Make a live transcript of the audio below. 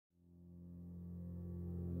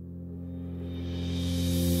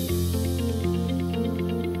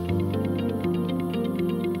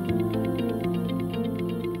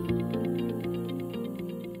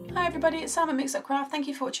everybody, it's Sam at Mix Up Craft. Thank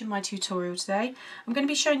you for watching my tutorial today. I'm going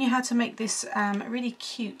to be showing you how to make this really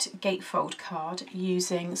cute gatefold card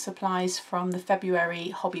using supplies from the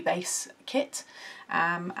February Hobbybase kit.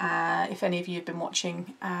 If any of you have been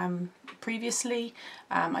watching previously,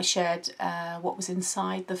 I shared what was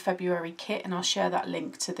inside the February kit, and I'll share that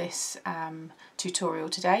link to this tutorial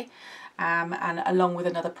today. And along with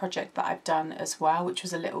another project that I've done as well, which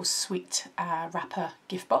was a little sweet wrapper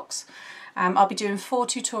gift box. I'll be doing 4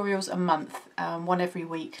 tutorials a month, one every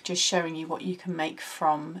week, just showing you what you can make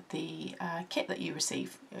from the kit that you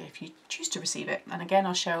receive, if you choose to receive it. And again,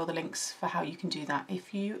 I'll share all the links for how you can do that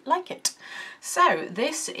if you like it. So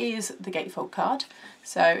this is the gatefold card.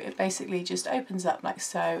 So it basically just opens up like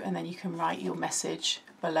so, and then you can write your message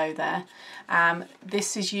below there.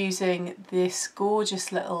 This is using this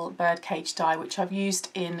gorgeous little birdcage die, which I've used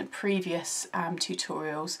in previous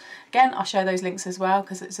tutorials. Again, I'll share those links as well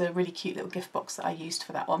because it's a really cute little gift box that I used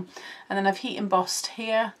for that one. And then I've heat embossed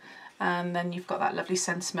here, and then you've got that lovely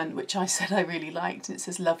sentiment which I said I really liked. It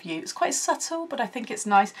says love you. It's quite subtle, but I think it's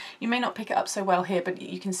nice. You may not pick it up so well here, but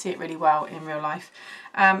you can see it really well in real life.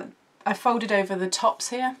 I folded over the tops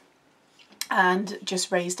here and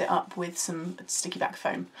just raised it up with some sticky back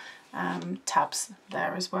foam tabs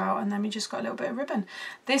there as well, and then we just got a little bit of ribbon.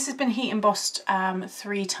 This has been heat embossed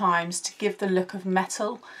 3 times to give the look of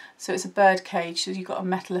metal, so it's a bird cage, so you've got a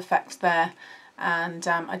metal effect there, and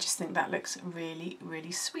I just think that looks really,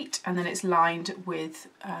 really sweet. And then it's lined with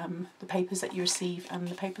the papers that you receive and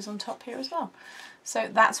the papers on top here as well. So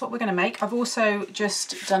that's what we're going to make. I've also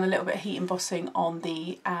just done a little bit of heat embossing on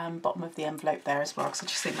the bottom of the envelope there as well, because I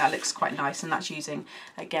just think that looks quite nice, and that's using,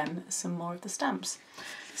 again, some more of the stamps.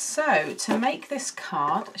 So to make this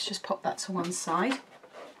card, let's just pop that to one side.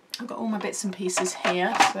 I've got all my bits and pieces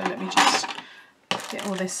here, so let me just get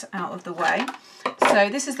all this out of the way. So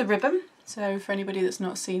this is the ribbon. So for anybody that's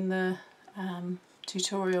not seen the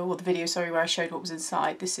tutorial, or the video, sorry, where I showed what was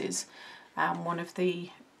inside, this is one of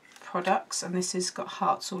the products, and this has got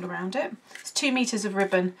hearts all around it. It's 2 meters of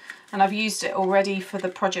ribbon, and I've used it already for the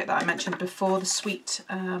project that I mentioned before, the sweet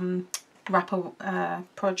wrapper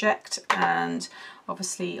project, and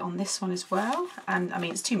obviously on this one as well. And I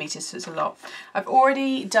mean, it's 2 meters, so it's a lot. I've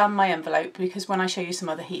already done my envelope because when I show you some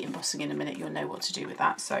other heat embossing in a minute, you'll know what to do with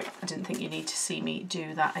that, so I didn't think you need to see me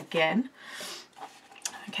do that again.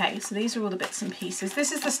 Okay, so these are all the bits and pieces.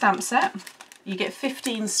 This is the stamp set. You get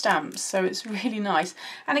 15 stamps, so it's really nice.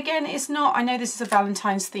 And again, it's not, I know this is a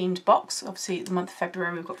Valentine's themed box. Obviously, the month of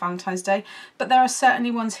February, we've got Valentine's Day, but there are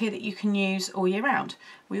certainly ones here that you can use all year round.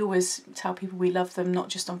 We always tell people we love them, not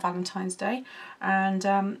just on Valentine's Day. And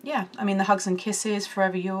yeah, I mean, the hugs and kisses,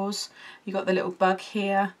 forever yours. You got the little bug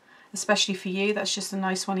here, especially for you. That's just a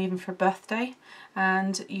nice one, even for a birthday.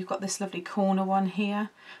 And you've got this lovely corner one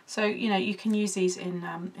here. So, you know, you can use these in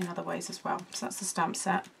other ways as well. So that's the stamp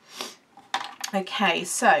set. Okay,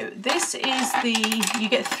 so this is you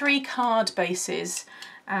get 3 card bases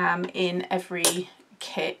in every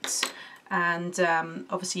kit, and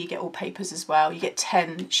obviously you get all papers as well. You get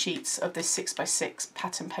 10 sheets of this 6x6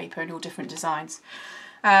 pattern paper in all different designs.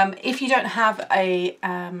 If you don't have a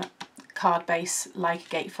card base like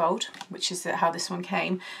a gatefold, which is how this one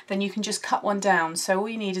came, then you can just cut one down. So all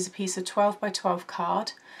you need is a piece of 12x12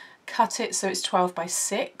 card. Cut it so it's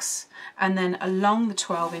 12x6, and then along the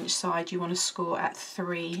 12-inch side you want to score at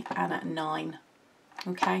 3 and at 9.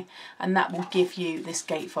 Okay, and that will give you this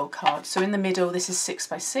gatefold card. So in the middle, this is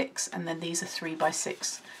 6x6, and then these are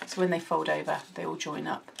 3x6. So when they fold over, they all join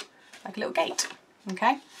up like a little gate.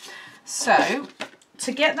 Okay, so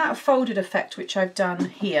to get that folded effect, which I've done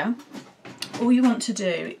here, all you want to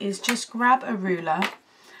do is just grab a ruler,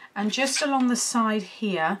 and just along the side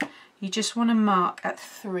here, you just want to mark at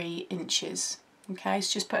 3 inches. Okay,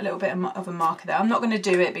 so just put a little bit of a marker there. I'm not going to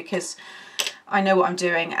do it because I know what I'm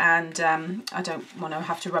doing, and I don't want to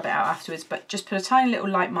have to rub it out afterwards, but just put a tiny little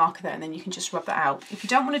light marker there, and then you can just rub that out. If you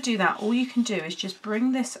don't want to do that, all you can do is just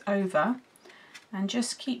bring this over and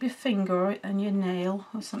just keep your finger and your nail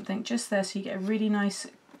or something just there, so you get a really nice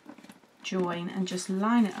join, and just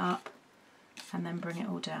line it up and then bring it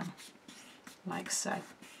all down like so.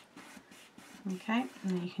 Okay,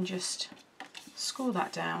 and then you can just score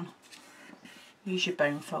that down, use your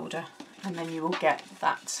bone folder, and then you will get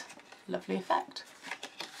that lovely effect.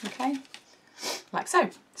 Okay, like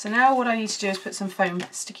so. So now what I need to do is put some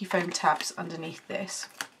sticky foam tabs underneath this.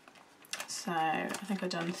 So I think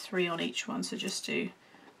I've done 3 on each one, so just do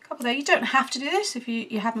a couple there. You don't have to do this if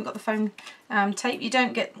you haven't got the foam tape. You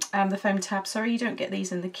don't get the foam tabs, sorry, you don't get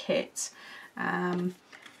these in the kit.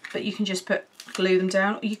 But you can just glue them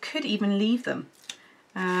down, or you could even leave them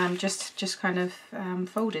just kind of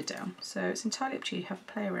folded down. So it's entirely up to you, have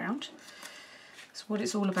a play around. That's what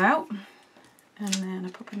it's all about. And then I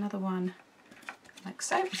pop another one like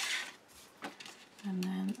so, and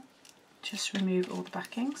then just remove all the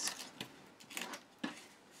backings.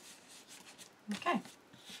 Okay.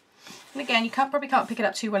 And again, you probably can't pick it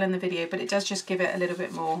up too well in the video, but it does just give it a little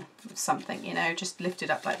bit more something, you know, just lift it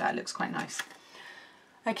up like that. It looks quite nice.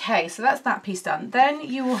 Okay, so that's that piece done. Then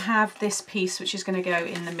you will have this piece which is going to go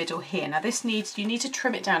in the middle here. Now this you need to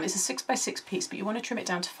trim it down. It's a 6x6 piece, but you want to trim it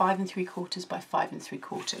down to 5 3/4 by 5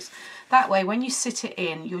 3/4. That way, when you sit it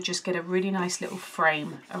in, you'll just get a really nice little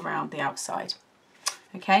frame around the outside.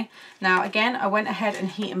 Okay, now again, I went ahead and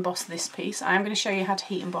heat embossed this piece. I am going to show you how to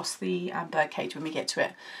heat emboss the birdcage when we get to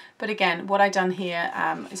it. But again, what I've done here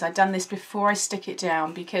is I've done this before I stick it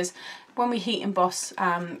down, because when we heat emboss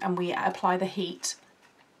and we apply the heat,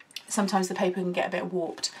 sometimes the paper can get a bit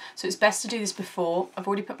warped. So it's best to do this before. I've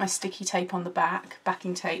already put my sticky tape on the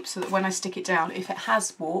backing tape, so that when I stick it down, if it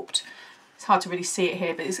has warped, it's hard to really see it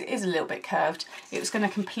here, but it is a little bit curved. It's going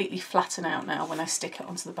to completely flatten out now when I stick it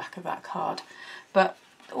onto the back of that card. But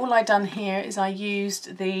all I done here is I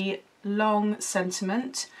used the long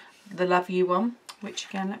sentiment, the Love You one, which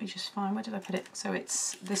again, let me just find, where did I put it? So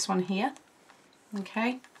it's this one here,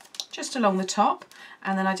 okay, just along the top,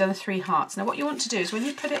 and then I've done 3 hearts. Now what you want to do is when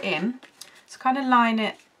you put it in, is kind of line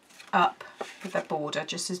it up with the border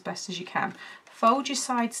just as best as you can. Fold your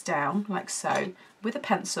sides down like so, with a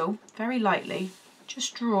pencil, very lightly,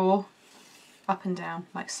 just draw up and down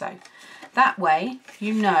like so. That way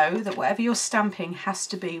you know that whatever you're stamping has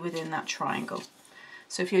to be within that triangle.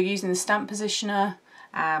 So if you're using the stamp positioner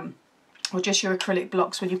or just your acrylic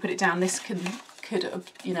blocks, when you put it down, this could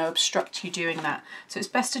you know, obstruct you doing that. So it's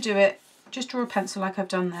best to do it, just draw a pencil like I've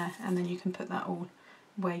done there, and then you can put that all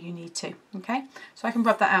where you need to. Okay, so I can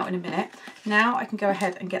rub that out in a minute. Now I can go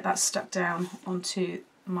ahead and get that stuck down onto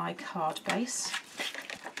my card base.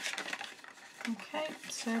 Okay,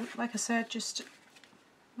 so like I said, just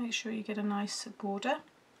make sure you get a nice border,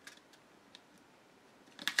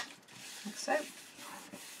 like so,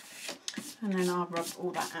 and then I'll rub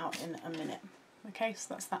all that out in a minute. Okay, so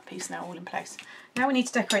that's that piece now all in place. Now we need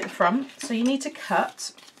to decorate the front, so you need to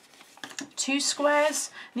cut 2 squares,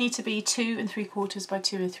 need to be 2 3/4 by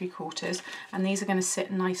 2 3/4, and these are going to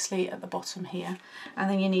sit nicely at the bottom here. And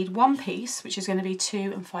then you need 1 piece which is going to be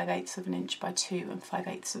 2 5/8 of an inch by 2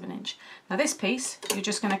 5/8 of an inch. Now this piece you're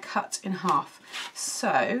just going to cut in half.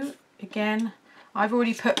 So again, I've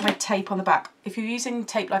already put my tape on the back. If you're using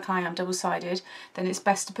tape like I am, double-sided, then it's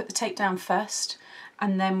best to put the tape down first,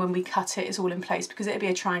 and then when we cut it, it's all in place, because it'll be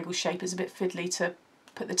a triangle shape. It's a bit fiddly to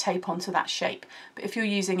put the tape onto that shape. But if you're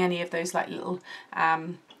using any of those like little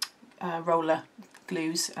roller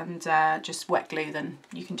glues and just wet glue, then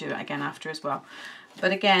you can do it again after as well.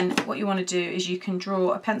 But again, what you want to do is you can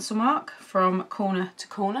draw a pencil mark from corner to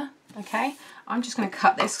corner. Okay, I'm just going to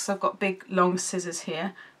cut this because I've got big long scissors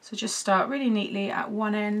here. So just start really neatly at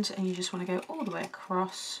one end, and you just want to go all the way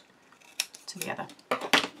across to the other.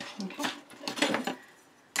 Okay.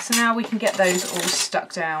 So now we can get those all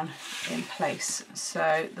stuck down in place.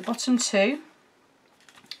 So the bottom 2,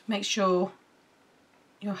 make sure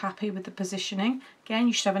you're happy with the positioning. Again,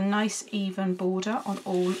 you should have a nice even border on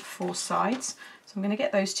all 4 sides. So I'm going to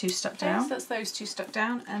get those 2 stuck down. So that's those 2 stuck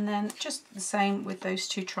down, and then just the same with those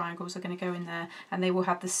 2 triangles are going to go in there, and they will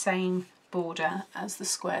have the same border as the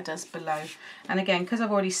square does below. And again, because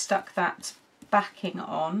I've already stuck that backing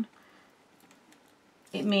on,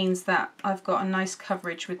 it means that I've got a nice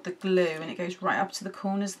coverage with the glue, and it goes right up to the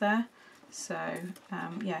corners there. So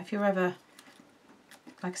yeah, if you're ever,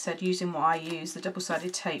 like I said, using what I use, the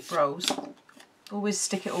double-sided tape rolls, always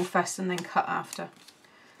stick it all first and then cut after.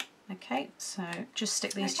 Okay, so just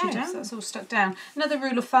stick these 2 down. So that's all stuck down. Another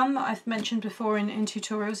rule of thumb that I've mentioned before in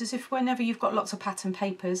tutorials is if whenever you've got lots of pattern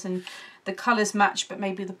papers and the colours match but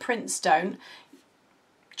maybe the prints don't,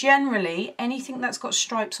 generally anything that's got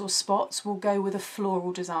stripes or spots will go with a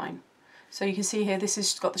floral design. So you can see here this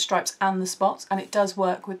has got the stripes and the spots, and it does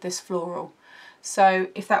work with this floral. So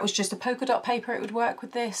if that was just a polka dot paper, it would work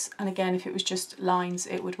with this, and again if it was just lines,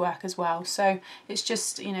 it would work as well. So it's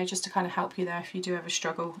just, you know, just to kind of help you there if you do ever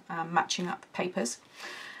struggle matching up papers.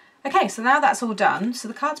 Okay, so now that's all done, so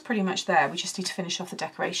the card's pretty much there. We just need to finish off the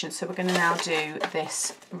decoration. So we're going to now do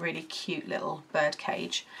this really cute little bird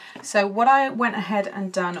cage. So what I went ahead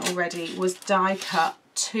and done already was die cut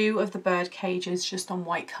 2 of the bird cages just on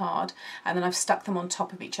white card, and then I've stuck them on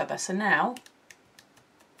top of each other. So now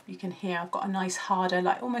you can hear I've got a nice harder,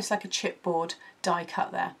 like almost like a chipboard die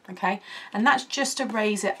cut there, okay? And that's just to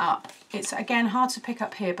raise it up. It's again hard to pick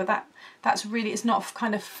up here, but that's really, it's not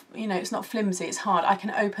kind of, you know, it's not flimsy, it's hard. I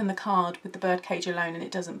can open the card with the birdcage alone and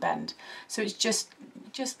it doesn't bend. So it's just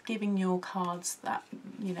giving your cards that,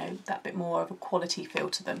 you know, that bit more of a quality feel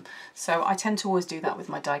to them. So I tend to always do that with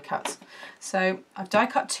my die cuts. So I've die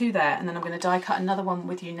cut 2 there, and then I'm going to die cut another one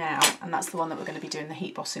with you now, and that's the one that we're going to be doing the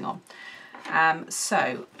heat bossing on.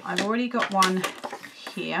 So I've already got one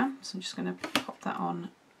here, so I'm just going to pop that on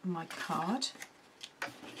my card.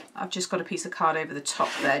 I've just got a piece of card over the top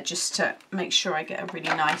there just to make sure I get a really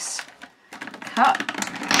nice cut.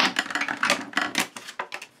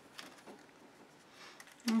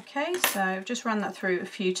 Okay, so I've just run that through a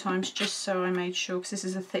few times just so I made sure, because this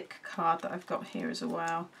is a thick card that I've got here as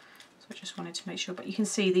well. So I just wanted to make sure, but you can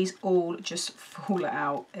see these all just fall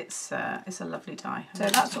out. It's a lovely die. So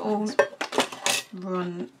that's all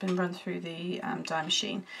been run through the die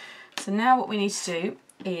machine. So now what we need to do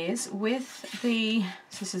is with the,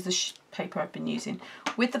 so this is the paper I've been using,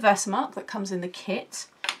 with the Versamark that comes in the kit,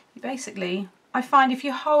 you basically, I find if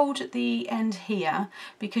you hold the end here,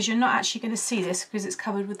 because you're not actually going to see this because it's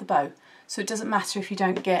covered with the bow, so it doesn't matter if you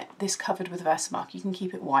don't get this covered with Versamark, you can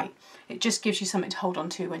keep it white. It just gives you something to hold on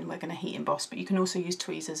to when we're going to heat emboss, but you can also use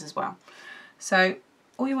tweezers as well. So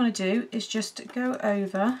all you want to do is just go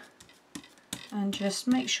over and just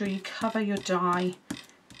make sure you cover your die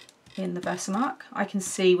in the Versamark. I can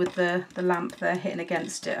see with the lamp there hitting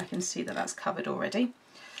against it, I can see that that's covered already.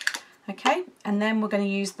 Okay, and then we're going to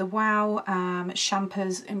use the Wow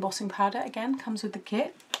Champers embossing powder. Again, comes with the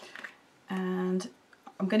kit, and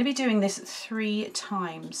I'm going to be doing this 3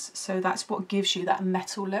 times, so that's what gives you that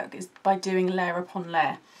metal look, is by doing layer upon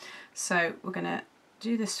layer. So we're going to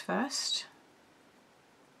do this first.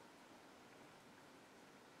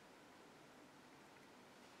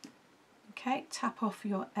 Okay, tap off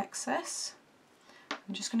your excess.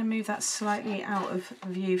 I'm just going to move that slightly out of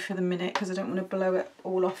view for the minute because I don't want to blow it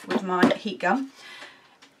all off with my heat gun.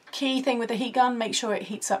 Key thing with the heat gun, make sure it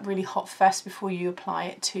heats up really hot first before you apply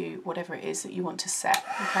it to whatever it is that you want to set,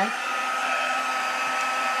 okay?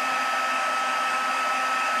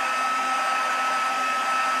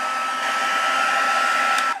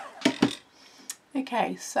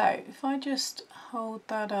 Okay, so if I just hold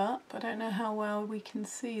that up, I don't know how well we can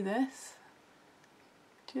see this.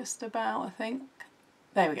 Just about, I think.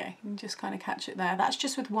 There we go, you can just kind of catch it there. That's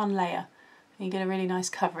just with 1 layer and you get a really nice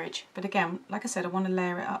coverage. But again, like I said, I want to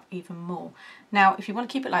layer it up even more. Now, if you want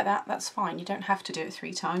to keep it like that, that's fine. You don't have to do it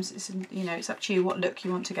 3 times. It's, you know, it's up to you what look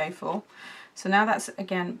you want to go for. So now that's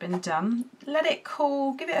again been done. Let it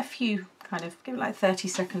cool, give it a few, give it like 30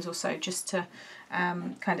 seconds or so just to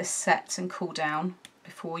kind of set and cool down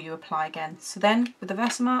before you apply again. So then with the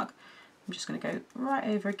Versamark, I'm just going to go right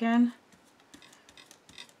over again,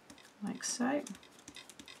 like so.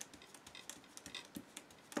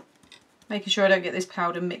 Making sure I don't get this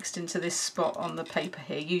powder mixed into this spot on the paper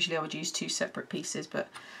here. Usually I would use 2 separate pieces, but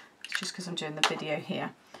it's just because I'm doing the video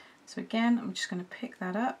here. So again, I'm just going to pick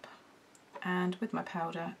that up and with my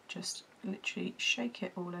powder just literally shake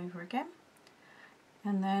it all over again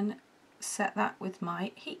and then set that with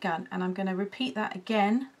my heat gun, and I'm going to repeat that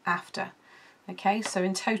again after. Okay, so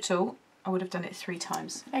in total I would have done it 3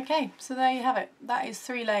 times. Okay, so there you have it. That is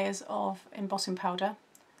 3 layers of embossing powder,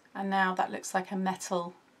 and now that looks like a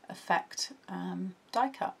metal effect die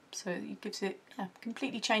cut, so it gives it, yeah,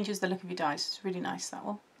 completely changes the look of your dies. It's really nice, that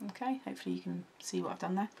one. Okay, hopefully you can see what I've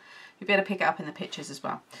done there. You'll be able to pick it up in the pictures as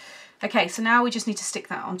well. Okay, so now we just need to stick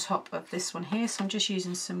that on top of this one here, so I'm just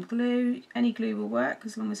using some glue. Any glue will work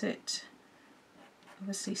as long as it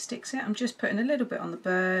obviously sticks it. I'm just putting a little bit on the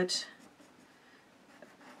bird,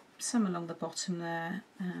 some along the bottom there,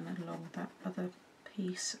 and along that other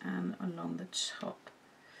piece, and along the top.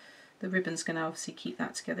 The ribbon's going to obviously keep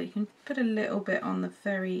that together. You can put a little bit on the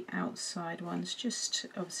very outside ones, just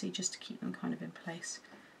obviously just to keep them kind of in place,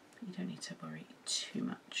 but you don't need to worry too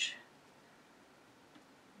much,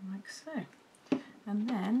 like so. And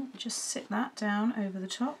then just sit that down over the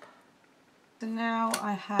top. So now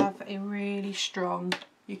I have a really strong,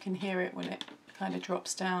 you can hear it when it kind of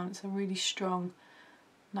drops down, it's a really strong,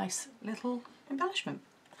 nice little embellishment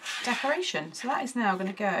decoration. So that is now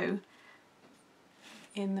going to go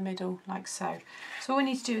in the middle like so. So all we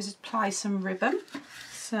need to do is apply some ribbon,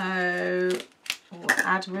 or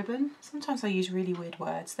add ribbon. Sometimes I use really weird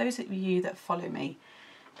words. Those of you that follow me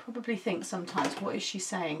probably think sometimes, what is she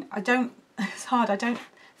saying? I don't, it's hard, I don't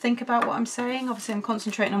think about what I'm saying. Obviously I'm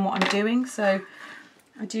concentrating on what I'm doing, so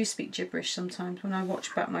I do speak gibberish sometimes. When I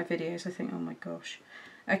watch back my videos I think, oh my gosh.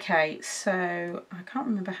 Okay, so I can't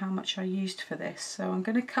remember how much I used for this, so I'm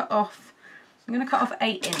going to cut off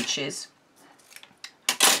 8 inches,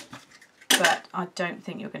 but I don't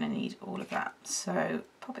think you're going to need all of that. So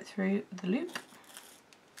pop it through the loop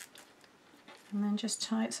and then just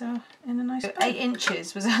tie it so in a nice bow. 8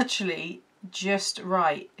 inches was actually just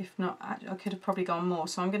right. If not, I could have probably gone more.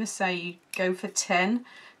 So I'm going to say you go for 10,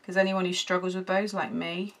 because anyone who struggles with bows like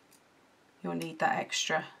me, you'll need that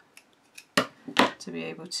extra to be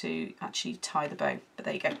able to actually tie the bow. But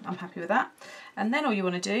there you go, I'm happy with that. And then all you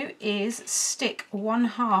want to do is stick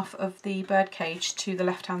 1/2 of the birdcage to the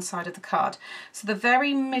left hand side of the card. So the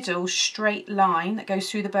very middle straight line that goes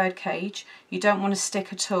through the birdcage, you don't want to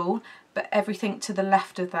stick at all, but everything to the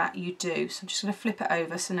left of that you do. So I'm just going to flip it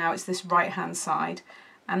over, so now it's this right hand side,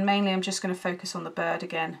 and mainly I'm just going to focus on the bird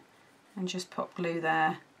again and just pop glue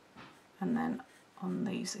there, and then on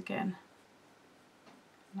these again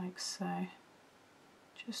like so,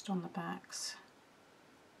 just on the backs.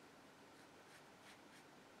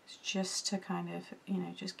 It's just to kind of, you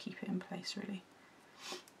know, just keep it in place really.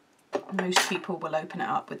 Most people will open it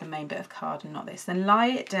up with the main bit of card and not this. Then lie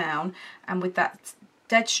it down, and with that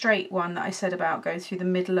dead straight one that I said about going through the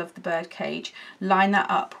middle of the bird cage, line that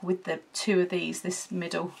up with the 2 of these, this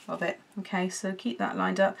middle of it. Okay, so keep that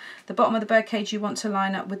lined up. The bottom of the bird cage you want to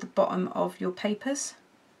line up with the bottom of your papers,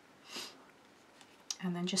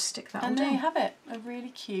 and then just stick that all down. And there you have it, a really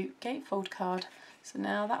cute gatefold card. So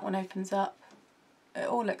now that one opens up, it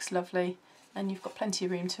all looks lovely, and you've got plenty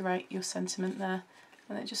of room to write your sentiment there,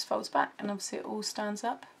 and it just folds back, and obviously it all stands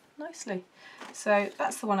up nicely. So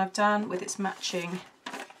that's the one I've done with its matching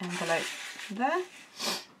envelope there,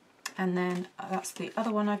 and then that's the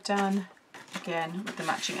other one I've done again with the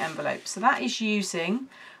matching envelope. So that is using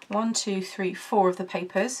 1, 2, 3, 4 of the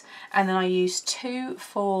papers, and then I used 2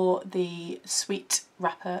 for the sweet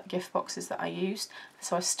wrapper gift boxes that I used.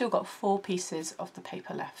 So I've still got 4 pieces of the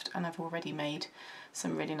paper left, and I've already made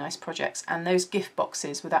some really nice projects, and those gift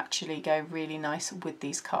boxes would actually go really nice with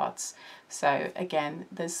these cards. So again,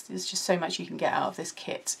 there's just so much you can get out of this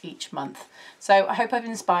kit each month. So I hope I've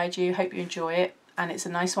inspired you, hope you enjoy it, and it's a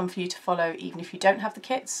nice one for you to follow even if you don't have the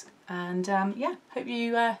kits. And yeah, hope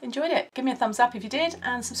you enjoyed it. Give me a thumbs up if you did,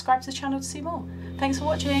 and subscribe to the channel to see more. Thanks for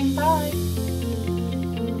watching, bye!